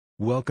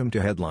Welcome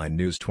to Headline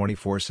News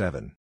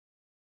 24/7.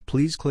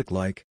 Please click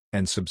like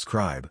and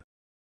subscribe.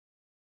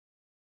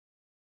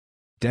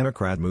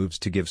 Democrat moves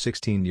to give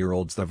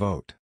 16-year-olds the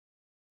vote.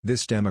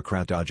 This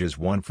Democrat dodge is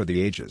one for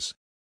the ages.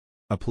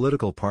 A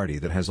political party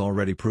that has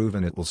already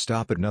proven it will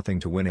stop at nothing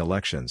to win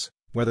elections,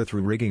 whether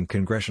through rigging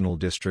congressional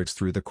districts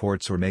through the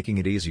courts or making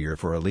it easier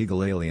for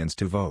illegal aliens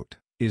to vote,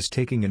 is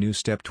taking a new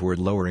step toward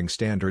lowering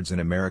standards in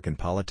American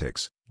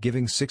politics,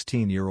 giving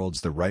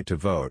 16-year-olds the right to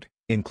vote,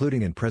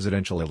 including in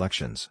presidential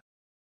elections.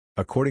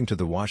 According to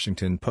The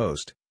Washington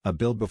Post, a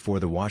bill before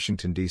the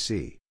Washington,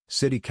 D.C.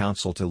 City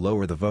Council to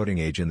lower the voting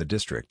age in the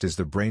district is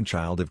the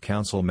brainchild of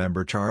Council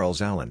member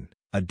Charles Allen,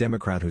 a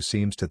Democrat who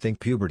seems to think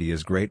puberty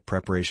is great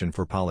preparation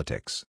for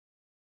politics.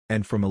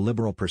 And from a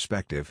liberal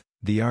perspective,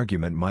 the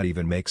argument might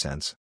even make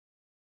sense.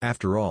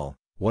 After all,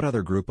 what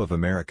other group of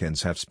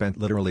Americans have spent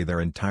literally their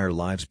entire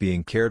lives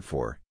being cared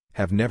for,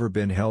 have never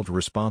been held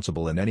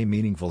responsible in any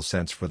meaningful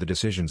sense for the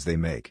decisions they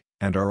make,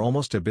 and are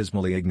almost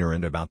abysmally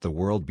ignorant about the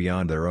world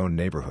beyond their own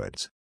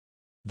neighborhoods?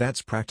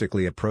 That's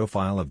practically a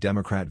profile of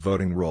Democrat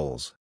voting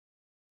rolls.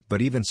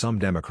 But even some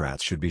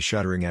Democrats should be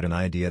shuddering at an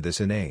idea this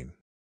inane.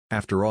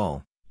 After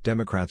all,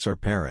 Democrats are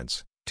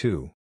parents,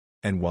 too.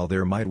 And while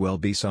there might well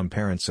be some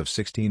parents of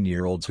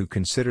 16-year-olds who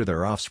consider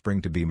their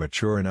offspring to be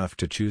mature enough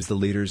to choose the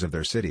leaders of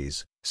their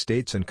cities,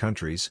 states and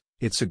countries,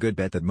 it's a good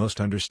bet that most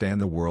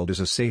understand the world is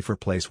a safer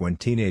place when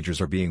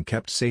teenagers are being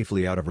kept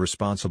safely out of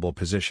responsible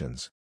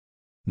positions.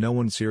 No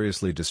one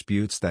seriously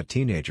disputes that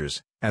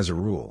teenagers, as a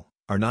rule,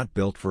 are not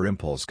built for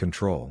impulse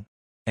control.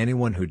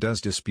 Anyone who does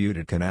dispute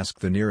it can ask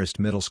the nearest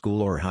middle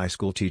school or high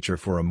school teacher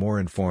for a more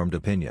informed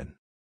opinion.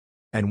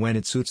 And when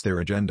it suits their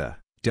agenda,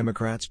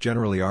 Democrats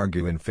generally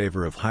argue in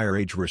favor of higher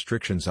age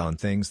restrictions on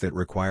things that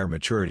require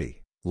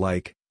maturity,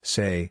 like,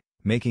 say,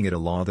 making it a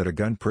law that a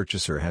gun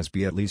purchaser has to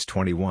be at least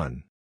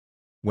 21.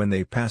 When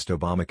they passed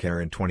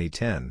Obamacare in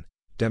 2010,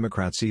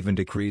 Democrats even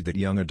decreed that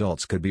young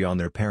adults could be on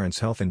their parents'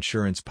 health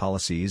insurance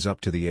policies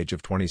up to the age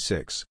of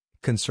 26.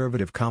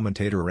 Conservative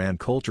commentator Rand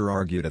Coulter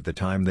argued at the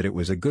time that it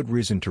was a good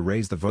reason to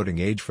raise the voting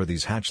age for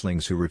these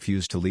hatchlings who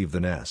refuse to leave the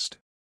nest.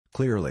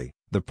 Clearly,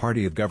 the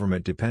party of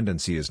government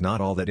dependency is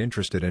not all that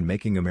interested in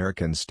making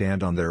Americans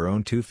stand on their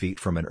own 2 feet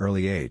from an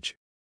early age.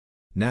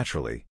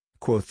 Naturally,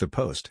 quote the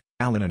Post,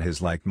 Allen and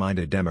his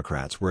like-minded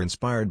Democrats were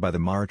inspired by the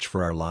March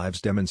for Our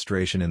Lives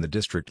demonstration in the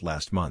district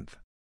last month.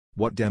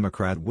 What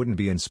Democrat wouldn't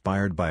be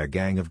inspired by a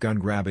gang of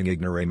gun-grabbing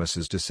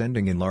ignoramuses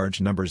descending in large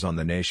numbers on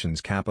the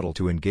nation's capital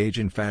to engage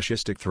in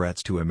fascistic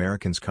threats to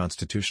Americans'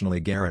 constitutionally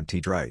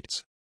guaranteed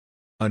rights?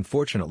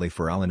 Unfortunately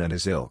for Allen and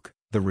his ilk,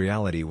 the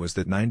reality was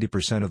that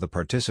 90% of the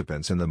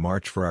participants in the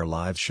March for Our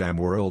Lives sham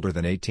were older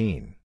than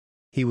 18.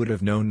 He would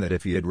have known that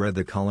if he had read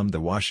the column The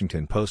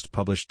Washington Post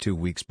published 2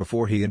 weeks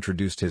before he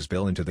introduced his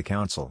bill into the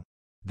council.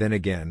 Then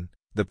again,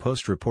 the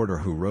Post reporter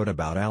who wrote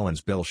about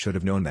Allen's bill should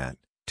have known that,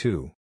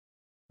 too.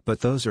 But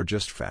those are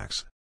just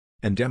facts.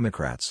 And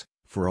Democrats,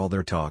 for all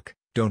their talk,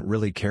 don't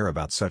really care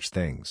about such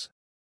things.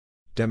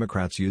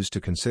 Democrats used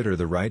to consider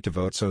the right to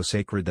vote so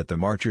sacred that the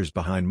marchers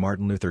behind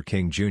Martin Luther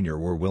King Jr.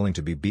 were willing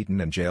to be beaten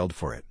and jailed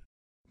for it.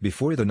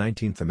 Before the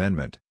 19th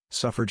Amendment,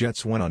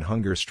 suffragettes went on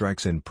hunger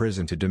strikes in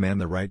prison to demand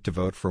the right to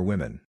vote for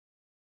women.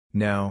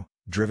 Now,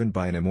 driven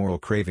by an immoral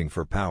craving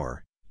for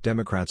power,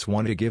 Democrats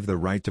want to give the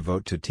right to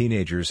vote to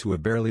teenagers who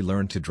have barely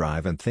learned to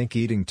drive and think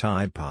eating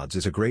Tide Pods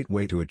is a great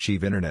way to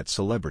achieve internet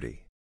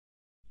celebrity.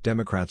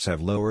 Democrats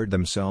have lowered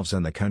themselves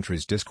and the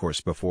country's discourse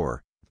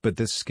before, but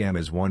this scam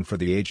is one for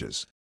the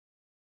ages.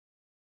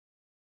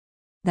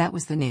 That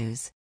was the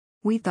news.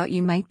 We thought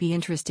you might be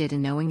interested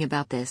in knowing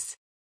about this.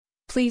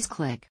 Please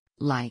click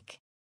like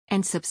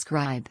and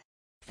subscribe.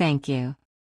 Thank you.